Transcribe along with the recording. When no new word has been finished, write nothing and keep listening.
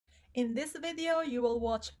In this video, you will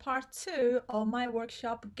watch part 2 of my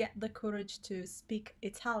workshop Get the Courage to Speak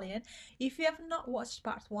Italian. If you have not watched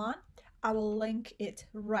part 1, I will link it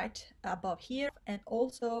right above here and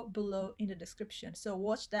also below in the description. So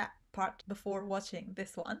watch that part before watching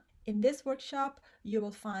this one. In this workshop, you will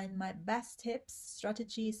find my best tips,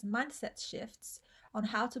 strategies, mindset shifts on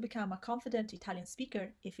how to become a confident Italian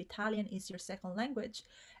speaker if Italian is your second language.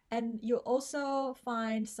 And you'll also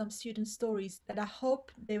find some student stories that I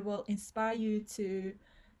hope they will inspire you to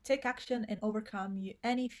take action and overcome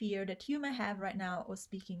any fear that you may have right now of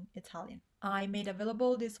speaking Italian. I made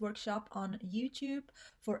available this workshop on YouTube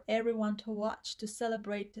for everyone to watch to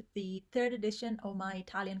celebrate the third edition of my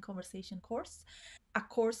Italian conversation course, a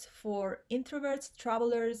course for introverts,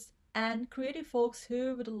 travelers, and creative folks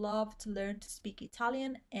who would love to learn to speak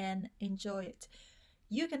Italian and enjoy it.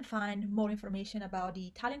 You can find more information about the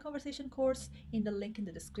Italian Conversation course in the link in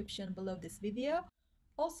the description below this video.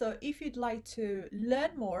 Also, if you'd like to learn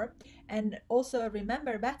more and also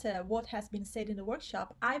remember better what has been said in the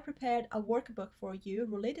workshop, I prepared a workbook for you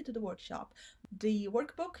related to the workshop. The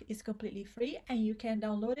workbook is completely free and you can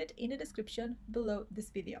download it in the description below this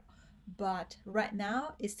video. But right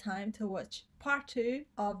now it's time to watch part 2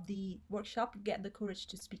 of the workshop Get the Courage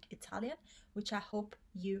to Speak Italian, which I hope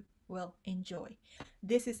you will enjoy.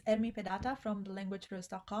 This is Ermy Pedata from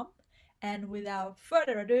thelanguagerose.com, and without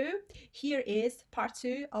further ado, here is part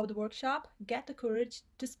 2 of the workshop Get the Courage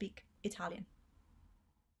to Speak Italian.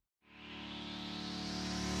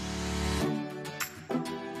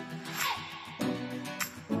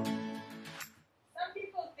 Some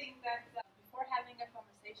people think that before having a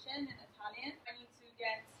conversation in Italian, I need to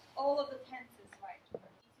get all of the tenses right. I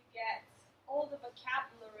need to get all the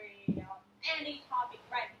vocabulary on any topic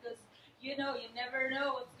right, because you never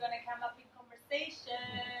know what's going to come up in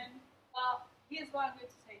conversation. Well, here's what I'm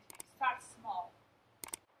going to say to you. Start small.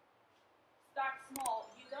 Start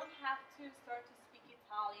small. You don't have to start to speak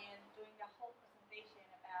Italian doing a whole presentation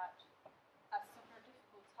about a super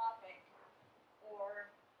difficult topic,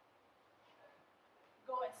 or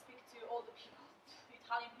go and speak to all the people, the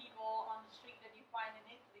Italian people on the street that you find in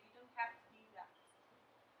Italy. You don't have to do that.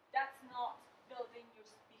 That's not building your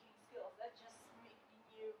speaking skills. That's just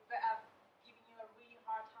giving you a really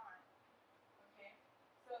hard time. Okay?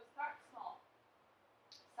 So start small.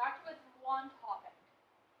 Start with one topic.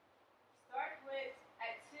 Start with a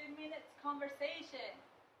 2-minute conversation.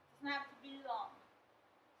 It doesn't have to be long.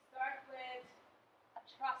 Start with a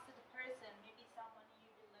trusted person, maybe someone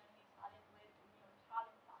you've been learning Italian with in your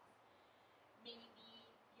Italian class. Maybe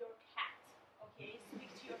your cat. Okay,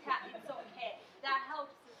 speak to your cat. It's okay. That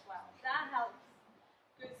helps as well. That helps,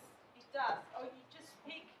 because it does. Or you just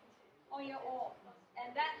speak on your own,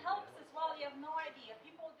 and that helps as well. You have no idea.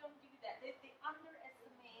 People don't do that. They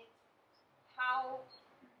underestimate how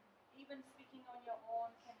even speaking on your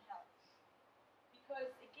own can help.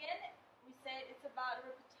 Because again, we said it's about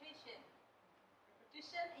repetition.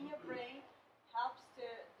 Repetition in your brain helps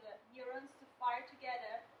the neurons to wire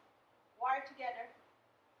together,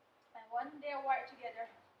 and when they're wired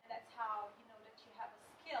together, and that's how you know that you have a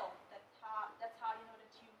skill. That's how you know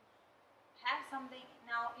that you have something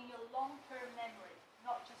now in your long-term memory,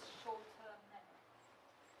 not just short-term memory.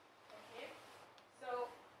 Okay, so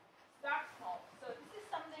start small. So this is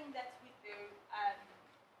something that we do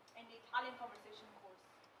in the Italian conversation course.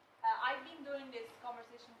 I've been doing this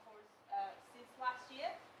conversation course since last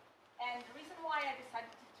year, and the reason why I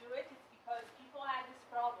decided to do it is because people had this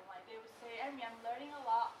problem. Like they would say, Ermy, I'm learning a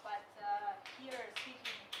lot, but here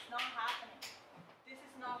speaking, it's not happening. This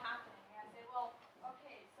is not happening. And I say, well,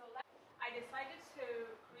 okay, so I decided to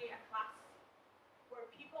create a class where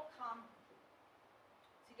people come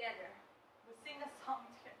together. We sing a song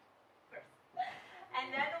together first.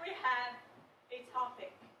 And then we have a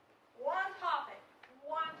topic. One topic.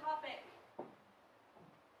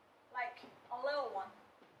 Like a little one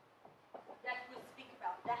that we speak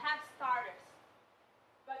about, that have starters.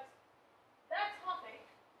 But that topic,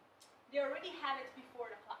 they already have it before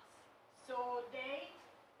the class. So they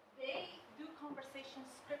do conversation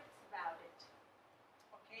scripts about it.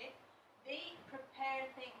 Okay? They prepare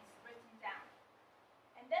things written down.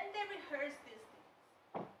 And then they rehearse these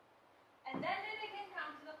things. And then they can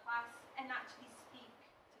come to the class and actually speak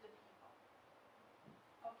to the people.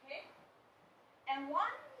 Okay? And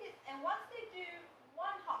once they do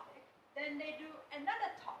one topic, then they do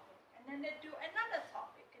another topic, and then they do another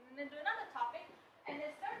topic, and then they do another topic, and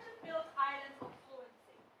they start to build islands of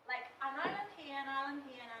fluency. Like an island here, an island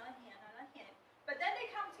here, an island here, an island here. But then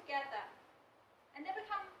they come together, and they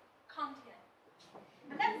become continent.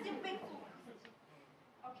 And that's the big fluency.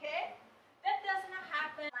 Okay? That does not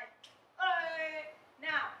happen like,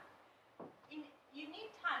 now,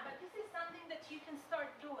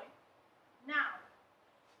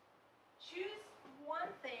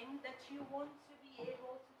 you want to be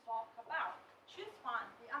able to talk about. Choose one.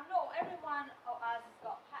 I know everyone of us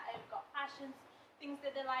has got passions, things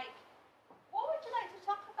that they like. What would you like to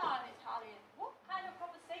talk about in Italian? What kind of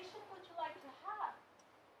conversation would you like to have?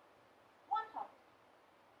 One topic.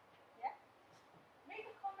 Yeah? Make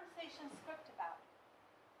a conversation script about it.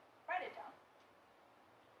 Write it down.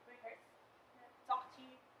 Rehearse. Talk to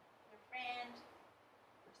your friend,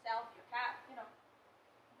 yourself, your cat,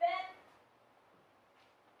 Then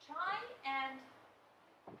try and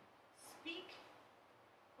speak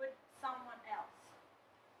with someone else.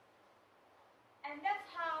 And that's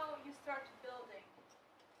how you start building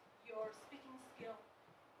your speaking skill.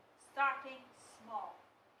 Starting small.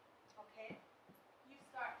 Okay? You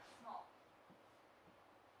start small.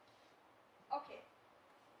 Okay.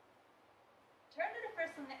 Turn to the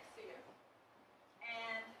person next to you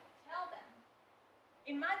and tell them.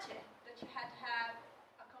 Imagine that you had to have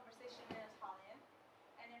a conversation in Italian,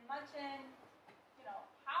 and imagine,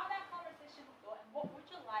 how that conversation would go, and what would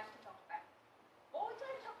you like to talk about? What would you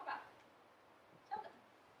like to talk about? Tell them.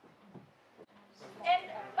 And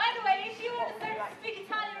by the way, if you want to start to speak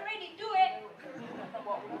Italian already, do it.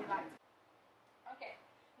 What would you like? Okay.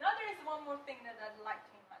 Now there is one more thing that I'd like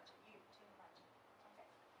to imagine you to imagine. Okay.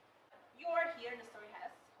 You are here in the story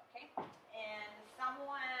house, okay? And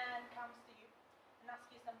someone comes to you and asks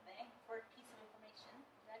you something for a piece of information.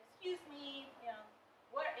 Like, excuse me,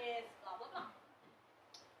 where is blah blah blah.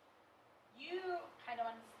 You kind of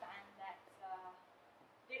understand that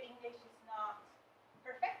their English is not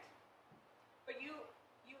perfect, but you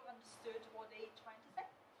understood what they're trying to say.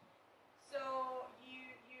 So you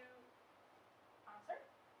answer,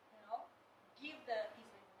 give the piece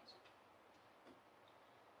of information.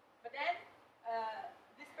 But then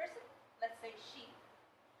this person, let's say she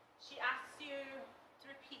asks you to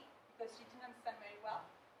repeat because she didn't understand very well.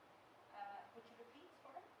 Would you repeat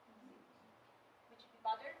for her? Would you be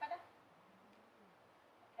bothered by that?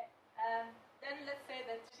 Okay. Then let's say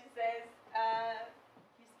that she says,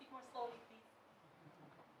 "Can you speak more slowly, please?"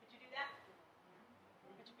 Would you do that?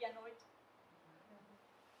 Would you be annoyed?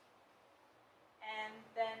 And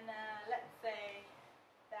then let's say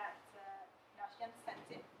that she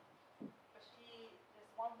understands it, but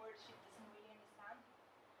there's one word she doesn't really understand.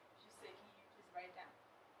 She say, "Can you please write it down?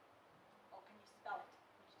 Or can you spell it?"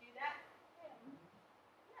 Would you do that? Yeah.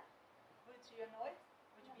 Yeah. Would you annoyed?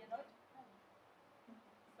 Would you be annoyed?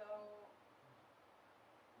 So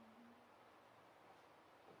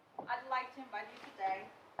I'd like to invite you today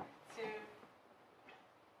to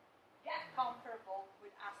get comfortable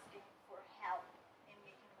with asking for help in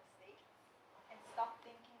making mistakes and stop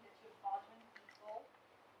thinking that you're bothering people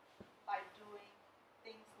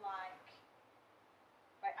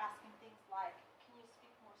by asking things like, "Can you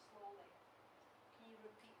speak more slowly? Can you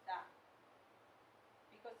repeat that?"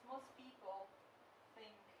 Because most people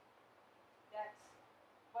think that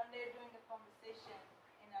when they're doing a conversation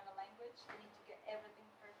in another language, they need to get everything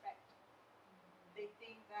perfect. They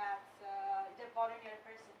think that they're bothering the other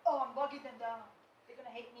person. "Oh, I'm bogging them down. They're going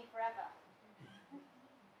to hate me forever."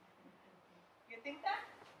 You think that?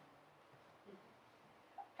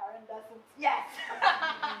 Karen doesn't. Yes!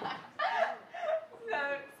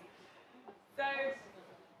 so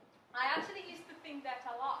I actually used to think that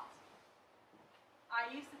a lot.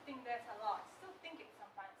 Still think it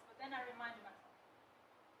sometimes, but then I remind myself.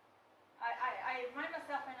 I remind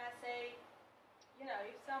myself and I say,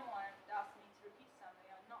 if someone asks me to repeat something,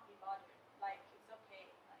 I'll not be bothered. Like, it's okay.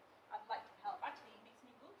 Like, I'd like to help. Actually, it makes me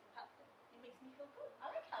good to help them. It makes me feel good. I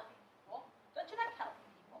like helping people. Don't you like helping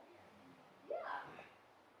people? Yeah.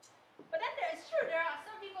 But then there are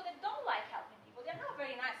some people that don't like helping people. They're not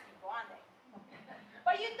very nice people, aren't they?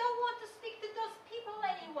 But you don't want to speak to those people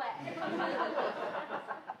anyway.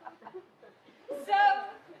 So,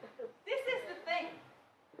 this is the thing.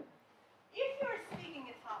 If you're speaking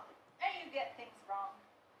Italian and you get things wrong,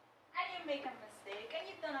 and you make a mistake, and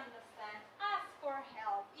you don't understand, ask for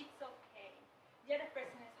help. It's okay. The other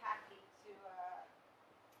person is happy to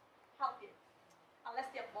help you. Unless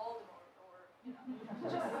they're Voldemort or,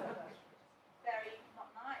 just very not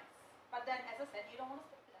nice. But then, as I said, you don't want to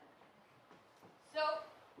speak to them. So,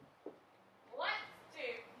 let's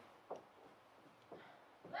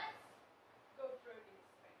go through these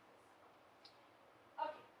phrases.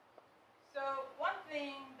 Okay. So, one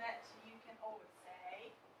thing that you can always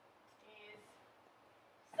say is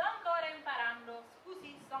 "sto ancora imparando."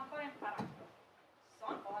 Scusi, sto ancora imparando. Sto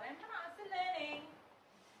ancora imparando. Still learning.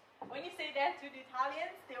 When you say that to the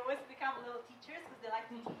Italians, they always become little teachers because they like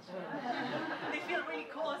to teach. They feel really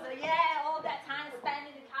cool. So, yeah, all that time spent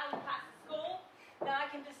in Italian class at school, now I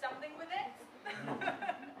can do something with it.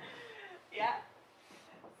 Yeah.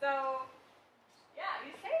 So,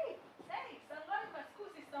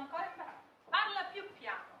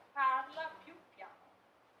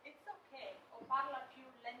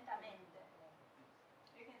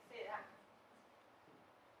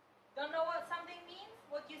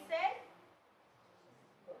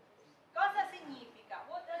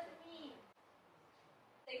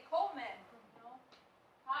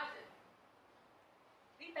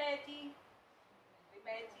 ripeti,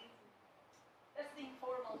 ripeti. That's the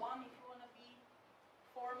informal one. If you want to be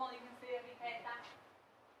formal, you can say ripeta.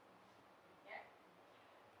 Yeah.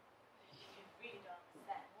 You really don't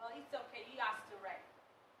understand. Well, it's okay. You asked to write.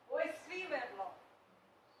 Vuoi scriverlo?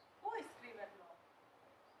 Vuoi scriverlo?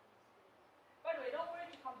 By the way, don't worry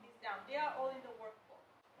to copy these down. They are all in the workbook.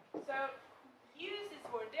 So use this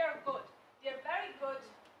word. They are good. They're very good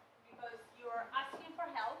because you're asking for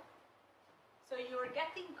help. So you're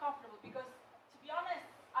getting comfortable because, to be honest,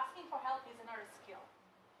 asking for help is another skill.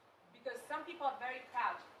 Because some people are very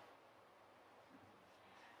proud.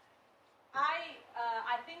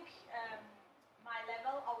 I think my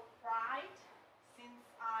level of pride since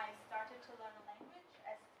I started to learn a language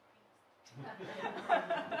has decreased.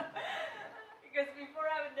 Because before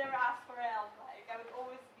I would never ask for help. Like I would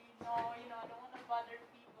always be, no, I don't want to bother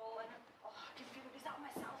people, and I can figure this out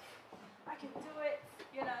myself. I can do it.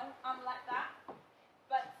 I'm like that.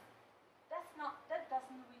 But that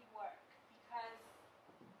doesn't really work because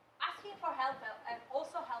asking for help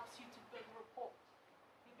also helps you to build rapport.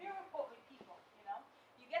 You build rapport with people.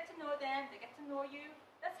 You get to know them, they get to know you.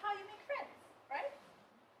 That's how you make friends, right?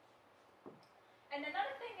 And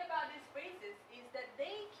another thing about these phrases is that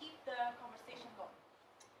they keep the conversation going.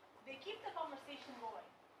 They keep the conversation going.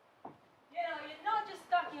 You're not just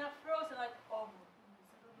stuck frozen like, oh my goodness,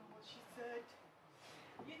 I don't know what she said.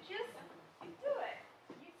 You do it.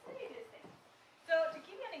 You say these things. So to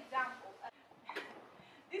give you an example,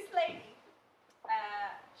 this lady,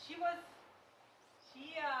 she was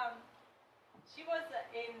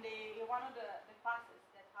in one of the classes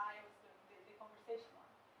that I was doing the conversation on.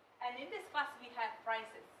 And in this class we have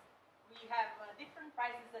prizes. We have different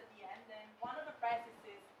prizes at the end, and one of the prizes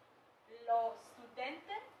is lo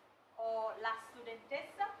studente o la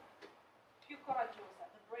studentessa più coraggiosa,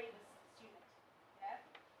 the bravest student. Yeah?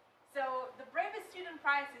 So the bravest student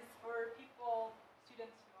prize is for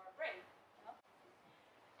students who are brave.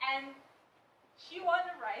 And she won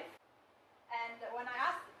the prize, and when I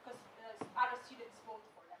asked, because other students vote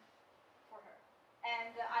for her,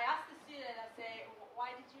 and I asked the student, I say,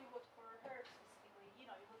 why did you vote for her specifically?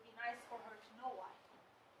 It would be nice for her to know why.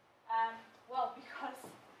 Well, because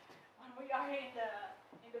when we are in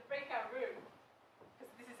the breakout room, because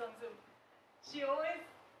this is on Zoom, she always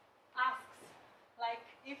asks, like,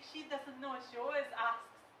 if she doesn't know, she always asks,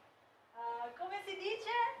 come si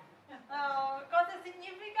dice? Cosa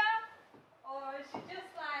significa? Or she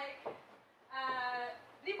just like,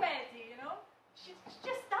 ripeti, She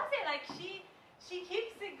just does it, like she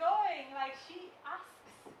keeps it going, like she asks.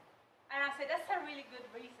 And I said, that's a really good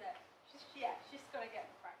reason. She's gonna get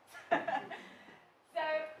the prize. So,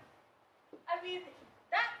 I mean,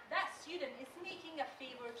 that student is making a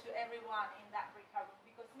favor to everyone in that breakout room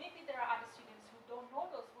because maybe there are other students who don't know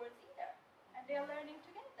those words either, and they're learning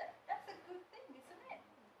together. That's a good thing, isn't it?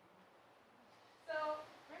 So,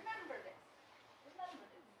 remember this.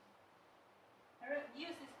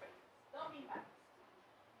 Use these phrases. Don't be embarrassed.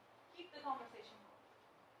 Keep the conversation going.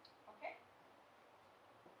 Okay?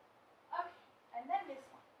 Okay. And then this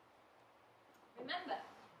one. Remember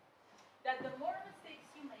that the more mistakes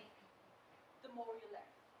you make, the more you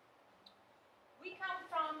learn. We come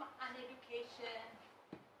from an education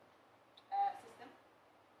system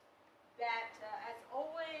that has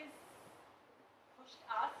always pushed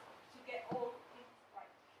us to get all things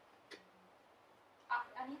right.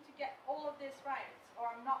 I need to get all of this right, or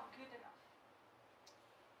I'm not good enough.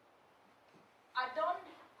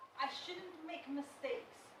 I shouldn't make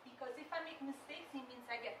mistakes, because if I make mistakes, it means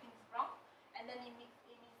I get things wrong, and then it means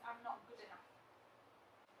I'm not good enough.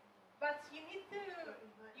 But you need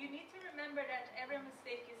to remember that every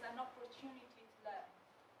mistake is an opportunity to learn.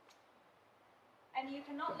 And you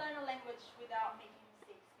cannot learn a language without making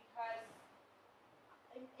mistakes, because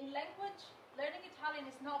in language, learning Italian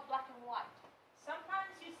is not black and white.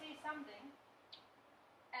 Sometimes you say something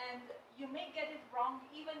and you may get it wrong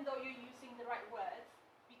even though you're using the right words,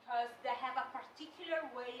 because they have a particular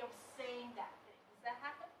way of saying that thing. Does that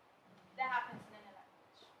happen? That happens in any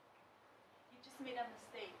language. You just made a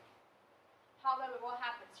mistake. However, what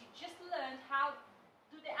happens? You just learned how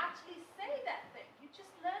do they actually say that thing. You just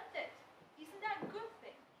learned it. Isn't that a good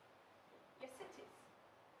thing? Yes, it is.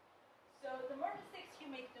 So the more mistakes you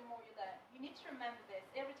make, the more you learn. You need to remember this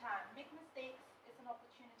every time. Make mistakes is an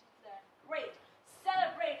opportunity to learn. Great.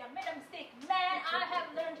 Celebrate. I made a mistake. Man, I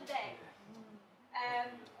have learned today.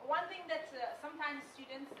 One thing that sometimes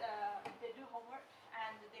students, they do homework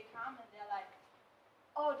and they come and they're like,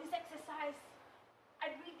 oh, this exercise,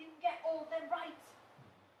 I really didn't get all of them right.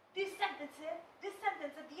 This sentence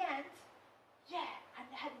at the end, yeah, I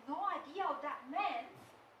had no idea what that meant.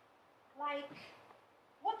 Like,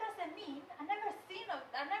 what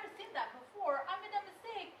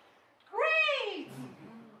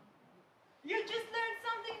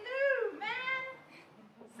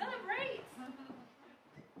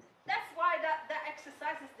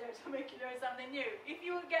to make you learn something new. If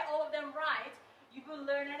you get all of them right, you will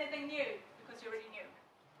learn anything new because you already knew,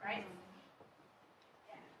 right?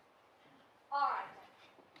 Yeah. All right.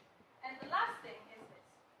 And the last thing is this.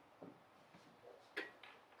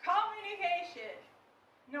 Communication,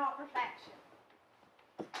 not perfection.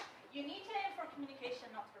 You need to aim for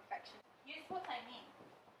communication, not perfection. Here's what I mean.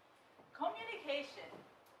 Communication,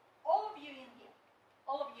 all of you in here,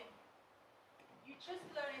 all of you just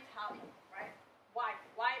learn Italian, right? Why?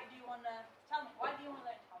 Why do you want to, tell me, why do you want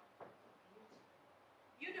to learn Italian?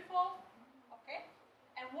 Beautiful, okay?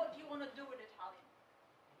 And what do you want to do with Italian?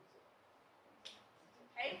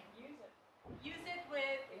 Hey? Use it. Use it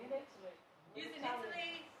with, In Italy. use it in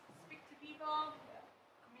Italy, speak to people,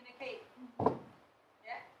 communicate.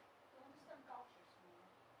 Yeah?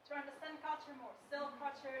 To understand culture more.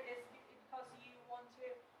 Self-culture is because you want to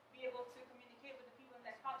be able to communicate with the people in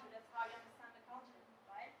that culture. That's how you understand the culture,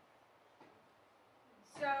 right?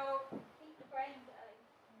 So, Keep the brain going.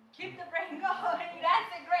 keep the brain going.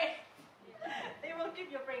 That's a great. They will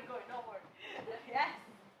keep your brain going, don't worry. Yes?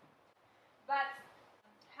 But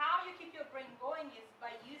how you keep your brain going is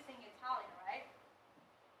by using Italian, right?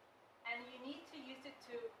 And you need to use it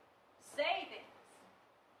to say things,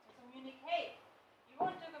 to communicate. You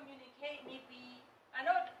want to communicate, maybe, I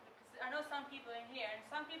know some people in here, and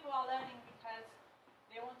some people are learning because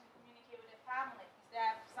they want to communicate with their family, because they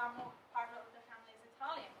have some part of the family is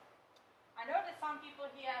Italian. I know that some people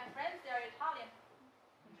here have friends that are Italian,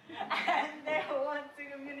 and they want to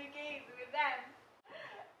communicate with them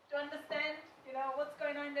to understand, what's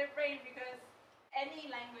going on in their brain, because any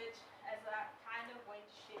language has a kind of way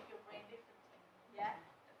to shape your brain differently. Yeah,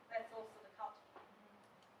 that's also the culture.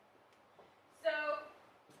 So,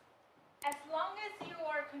 as long as you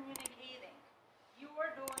are communicating, you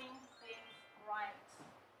are doing things right.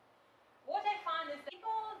 What I find is that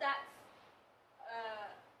people that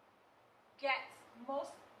get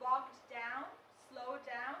most bogged down, slowed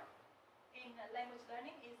down in language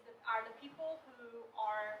learning are the people who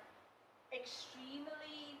are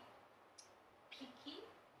extremely picky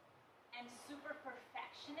and super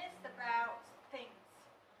perfectionist about things.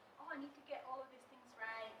 Oh, I need to get all of these things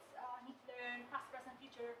right. Oh, I need to learn past, present,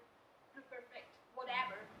 future, perfect,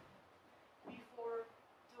 whatever, before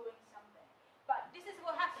doing something. But this is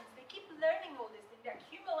what happens. They keep learning all these things. They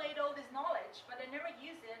accumulate all this knowledge, but they never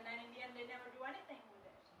use it, and then in the end, they never do anything with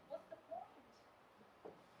it. What's the point?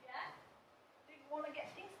 Yeah? They want to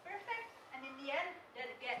get things perfect, and in the end,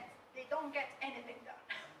 they don't get anything done.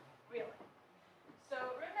 Really. So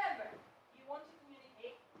remember, you want to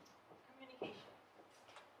communicate communication,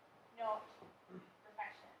 not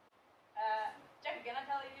perfection. Jackie, can I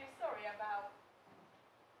tell you a story about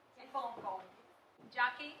a phone call?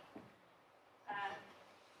 Jackie,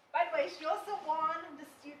 by the way, she also won the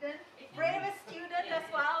bravest student as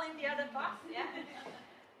well in the other class, yeah?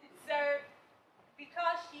 So,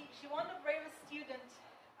 because she won the bravest student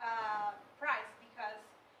prize because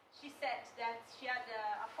she said that she had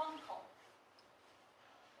a phone call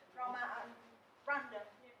from a random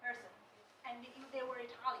person, and they were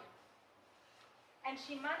Italian. And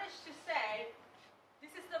she managed to say,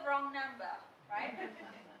 this is the wrong number, right? In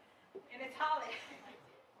Italian.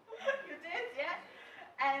 You did, yeah?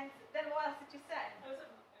 And then what else did you say? I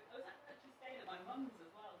was actually staying at my mum's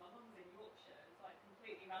as well. My mum's in Yorkshire. It's like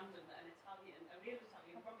completely random that a real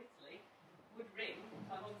Italian from Italy would ring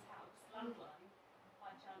my mum's house, landline,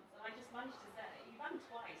 by chance. And I just managed to say, he rang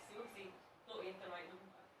twice. He obviously thought he had the right number.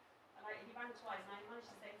 And he rang twice, and I managed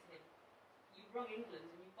to say to him, you've rung England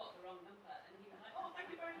and you've got the wrong number. And he was like, oh, thank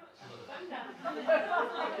you very much. Put the phone down.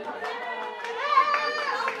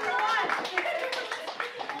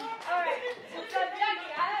 All right. So Jackie,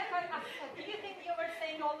 I have a question. Do you think you were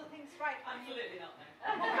saying all the things right? Absolutely not, no.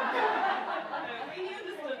 No, he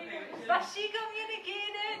understood me. But she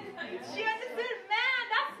communicated. She understood. Man,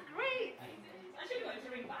 that's great. I should have wanted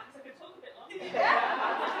to ring back so I could talk a bit longer. Man.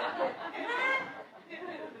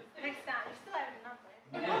 Next time, you still have the number.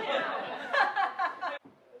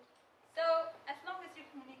 So, as long as you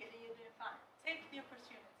communicate, you're doing fine. Take the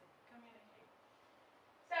opportunity. Communicate.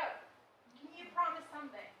 So, can you promise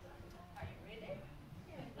something? Are you ready?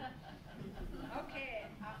 Okay,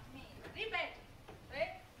 ask me. Ripeti. 3,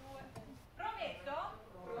 2, 1. Prometto.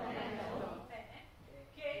 Bene.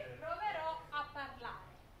 Che proverò a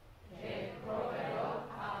parlare.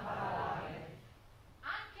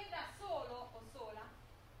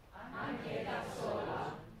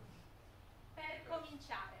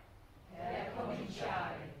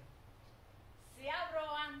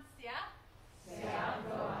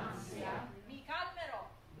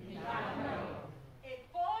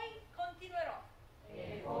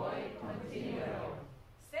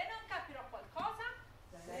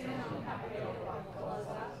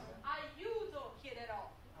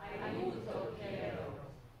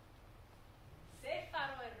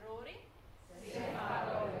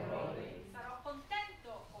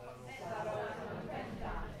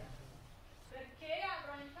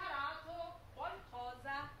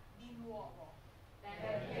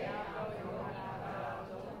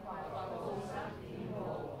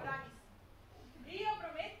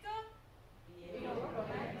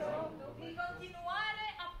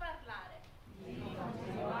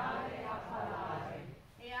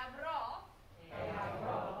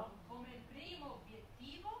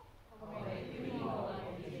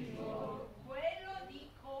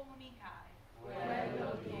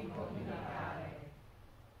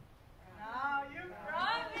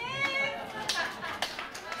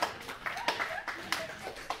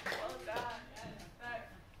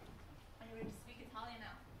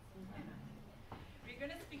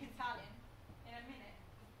 going to speak Italian in a minute.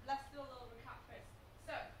 Let's do a little recap first.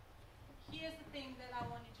 So, here's the thing that I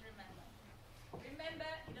want you to remember. Remember,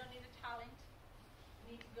 you don't need a talent.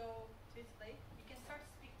 You need to go to Italy. You can start to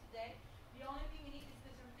speak today. The only thing you need is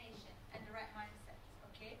determination and the right mindset,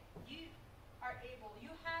 okay? You are able. You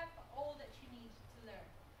have all that you need to learn,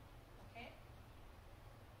 okay?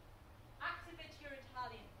 Activate your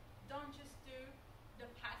Italian. Don't just do the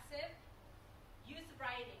passive. Use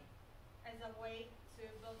writing as a way to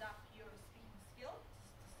build up your speaking skill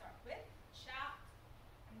to start with. Shout,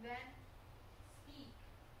 and then speak.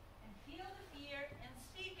 And feel the fear and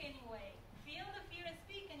speak anyway. Feel the fear and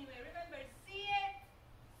speak anyway. Remember, see it,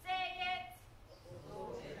 say it.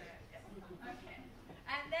 Okay.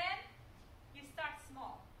 And then you start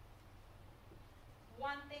small.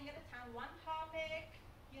 One thing at a time, one topic,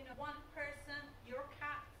 one person, your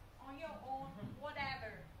cat, on your own,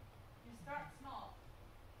 whatever. You start small.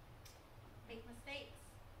 Make mistakes.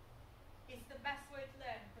 It's the best way to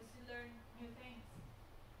learn because you learn new things.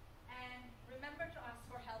 And remember to ask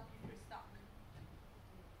for help if you're stuck.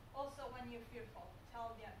 Also, when you're fearful,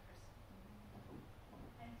 tell the other person.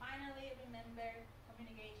 And finally, remember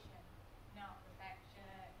communication, not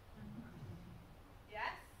perfection.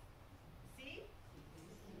 Yes? See?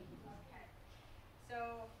 Okay.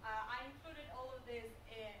 So I included all of this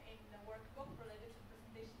in the workbook related to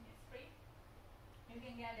presentation. It's free. You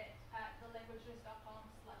can get it at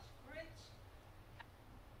thelanguages.com/courage.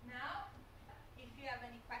 Now, if you have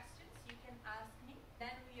any questions, you can ask me.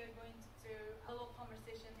 Then we are going to do a little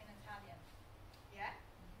conversation in Italian. Yeah?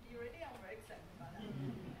 You ready? I'm very excited about that.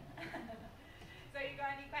 So you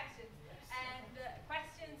got any questions? And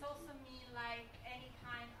questions also mean like any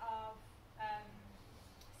kind of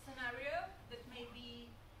scenario that maybe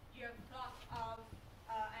you have thought of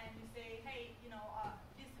and you say, hey,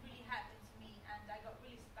 this really happened to me and I got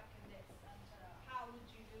really stuck in this. And how would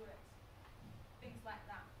you do it? Things like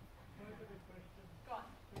that. I've got a question. Go on.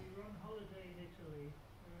 So you're on holiday in Italy,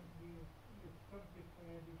 and you've come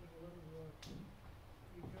prepared, you've done a lot of work.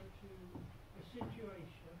 You go to a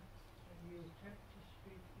situation, and you attempt to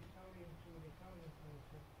speak Italian to an Italian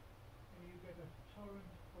person, and you get a torrent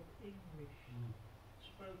of English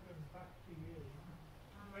spoken back to you.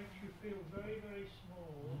 Makes you feel very, very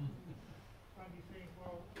small, and you think,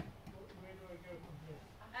 well, where do I go from here?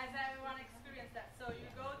 As everyone experienced that. So you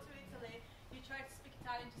go to Italy, you try to speak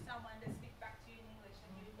Italian to someone, they speak back to you in English,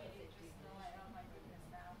 and you immediately just know, like, oh my goodness,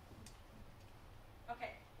 now.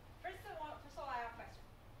 Okay, first of all, I have a question.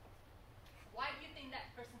 Why do you think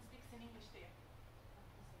that person speaks in English to you?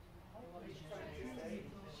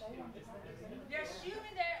 They're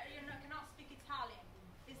assuming that you cannot speak Italian.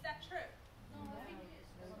 Is that true?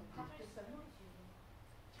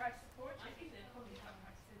 Try to support I you. think they're probably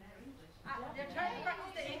practicing their English. They're trying to practice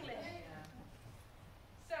the English.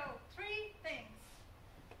 So, three things.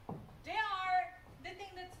 They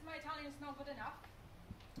think that my Italian is not good enough.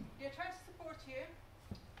 They're trying to support you,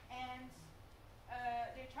 and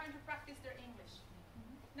they're trying to practice their English.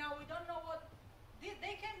 Now, we don't know what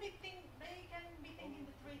they can be thinking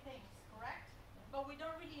the three things, correct? But we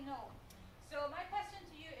don't really know. So my question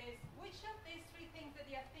to you is, which of these three things that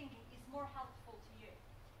they are thinking is more helpful to you,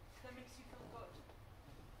 that makes you feel good?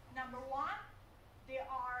 Number one, they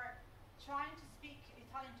are trying to speak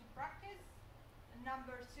Italian to practice.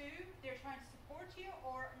 Number two, they're trying to support you.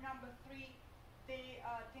 Or number three, they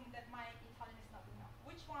think that my Italian is not enough.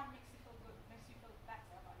 Which one makes you feel good, makes you feel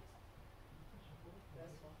better about yourself?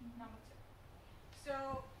 Number two.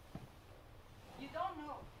 So, you don't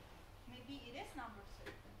know. Maybe it is number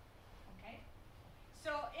two. Okay?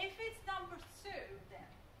 So, if it's number two,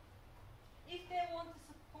 then, if they want to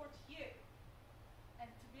support you, and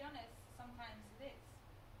to be honest, sometimes it is,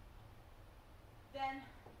 then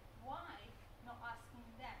why not asking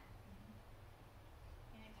them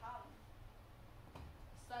in Italian?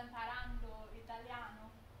 Sto imparando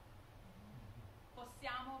italiano.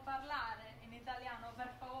 Possiamo parlare in italiano,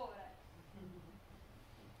 per favore?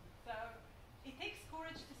 So, it takes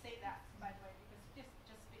courage to say that, by the way, because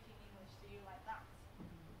just speaking English to you like that,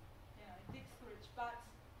 it takes courage. But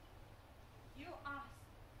you ask,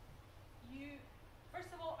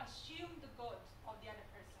 first of all, assume the good of the other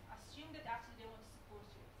person. Assume that actually they want to support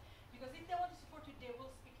you. Because if they want to support you, they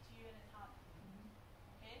will speak to you in Italian.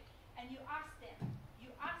 Okay? And you ask them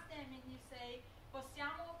and you say,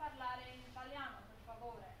 possiamo parlare in italiano, per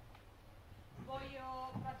favore?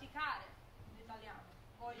 Voglio praticare l'italiano.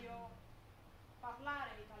 Voglio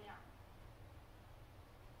parlare italiano.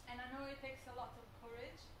 And I know it takes a lot of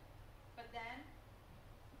courage, but then,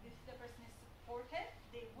 if the person is supported,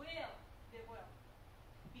 they will.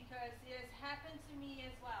 Because it has happened to me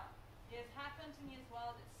as well. It has happened to me as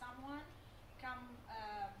well that someone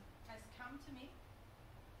has come to me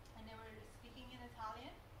and they were speaking in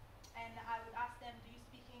Italian, and I would ask them, "Do you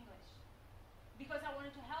speak English?" Because I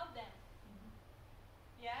wanted to help them.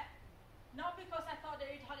 Yeah, not because I thought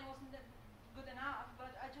their Italian wasn't good enough,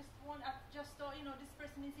 but I just thought, this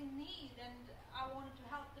person is in need, and I wanted to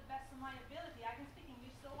help the best of my ability. I can speak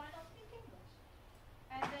English, so why not speak English?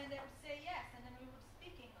 And then they would say yes, and then we would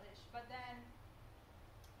speak English. But then,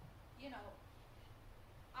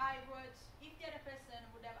 I would, if the other person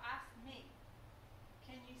would have asked me,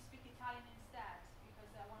 "Can you speak Italian instead?" Because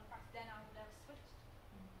I want to practice, then I would have switched.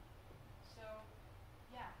 So,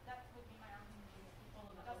 yeah, that would be my answer to you.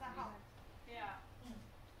 Does that help? Yeah.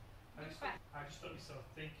 I just thought yourself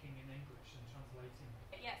thinking in English and translating.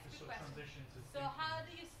 Yes, The good sort of question. transition to So thinking. how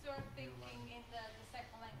do you start Real thinking in the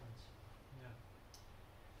second language? Yeah.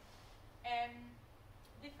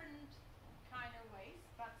 Different kind of ways,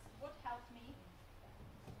 but what helped me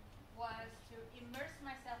was to immerse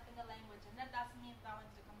myself in the language, and that doesn't mean that I went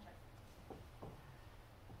to country.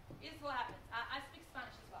 Here's what happens. I speak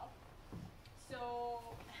Spanish as well.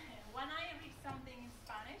 So when I read something in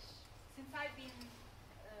Spanish, since I've been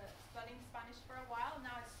studying Spanish for a while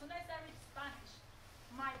now, as soon as I read Spanish,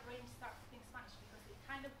 my brain starts to think Spanish because it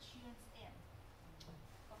kind of tunes in.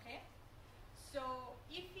 Okay? So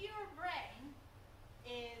if your brain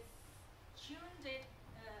is tuned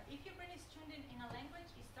in, in a language,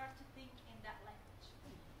 you start to think in that language.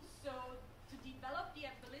 So to develop the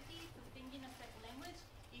ability to think in a second language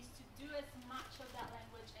is to do as much of that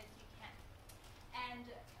language as you can. And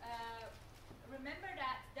remember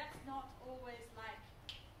that that's not always like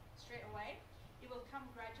straight away. It will come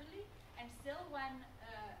gradually, and still when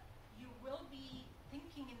you will be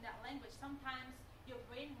thinking in that language, sometimes your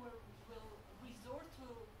brain will resort to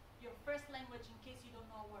your first language in case you don't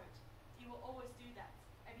know a word. It will always do that.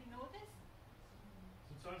 Have you noticed?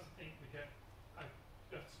 Sometimes I think I have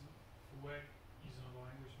to, for work, use another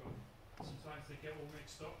language, but sometimes they get all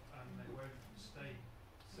mixed up and they won't stay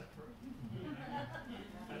separate.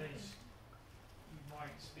 And you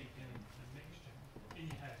might speak in a mixture in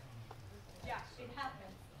your head. Yeah, So, it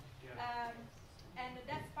happens. yeah. And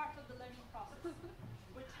that's part of the learning process.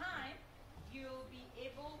 With time, you'll be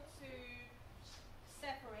able to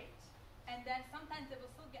separate, and then sometimes they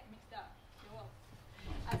will still get mixed up. You will.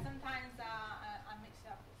 Sometimes I mix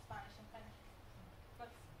up Spanish and French, but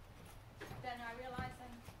then I realize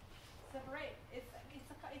and separate. It's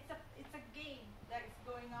a game that is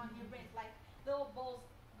going on in your brain, like little balls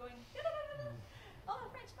going. Oh,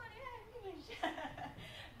 French, Spanish, yeah, English.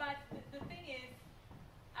 But the thing is,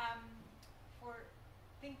 for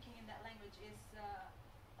thinking in that language is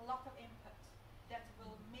a lot of input that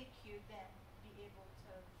will make you then be able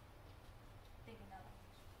to think in that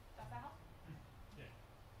language. Does that help? Yeah.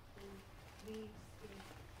 Read, speak,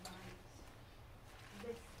 write,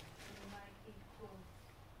 listen in like equal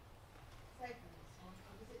segments, or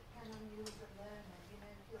does it depend on you as a learner?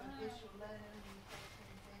 If you're a visual learner and you take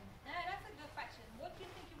things in. That's a good question. What do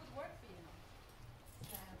you think it would work for you?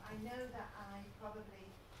 So I know that I probably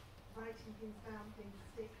writing things down things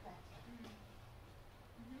stick better.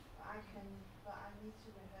 But I need to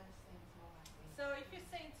rehearse things more, I think. So if you're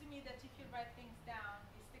saying to me that if you write things down,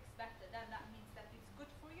 it sticks better, then that means that it's good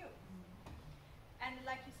for you. And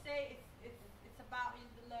like you say, it's about you,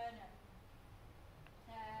 the learner.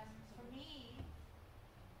 For me,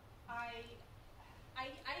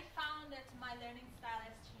 I found that my learning style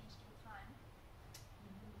has changed with time.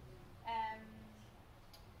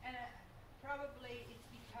 And probably it's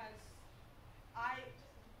because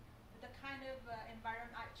the kind of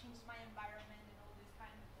environment, I changed my environment and all these kind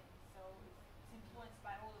of things. So it's influenced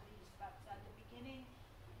by all of these. But at the beginning,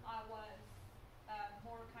 I was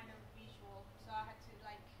more kind of visual, so I had to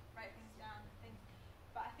like write things down and things.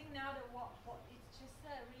 But I think now that what it just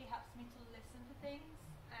really helps me to listen to things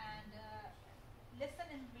and listen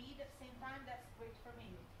and read at the same time. That's great for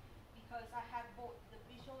me because I have both the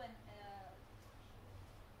visual and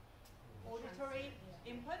auditory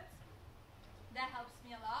input. That helps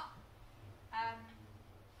me a lot. And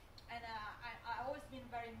I've always been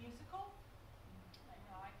very musical. I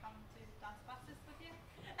know I come to dance classes with you.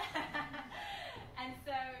 And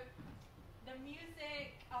so the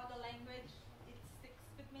music or the language, it sticks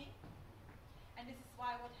with me. And this is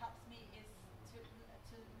why what helps me is to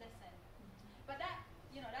listen. But that's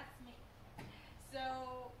me.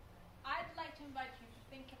 So I'd like to invite you to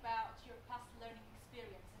think about your past learning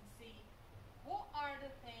experience and see what are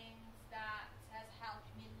the things that has helped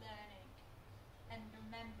me learning and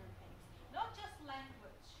remember things. Not just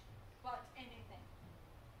language, but anything.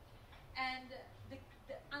 And the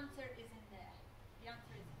answer is in there. The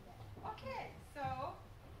answer is in there.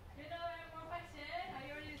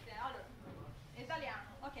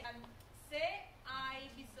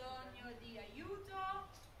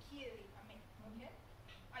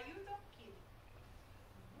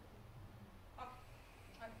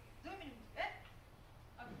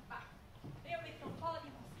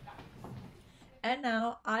 And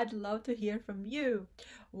now I'd love to hear from you.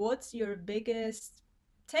 What's your biggest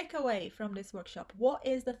takeaway from this workshop? What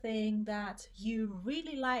is the thing that you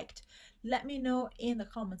really liked? Let me know in the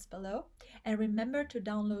comments below. And remember to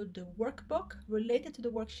download the workbook related to the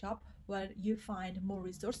workshop where you find more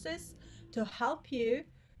resources to help you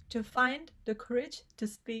to find the courage to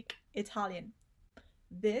speak Italian.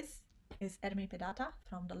 This is Ermy Pedata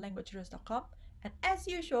from thelanguageheroes.com, and as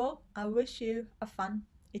usual, I wish you a fun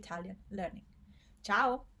Italian learning.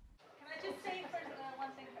 Ciao! Can I just say first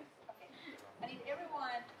one thing first? Okay. I need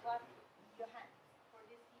everyone to clap your hands for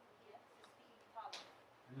these people here to speak Italian.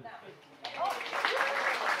 Now,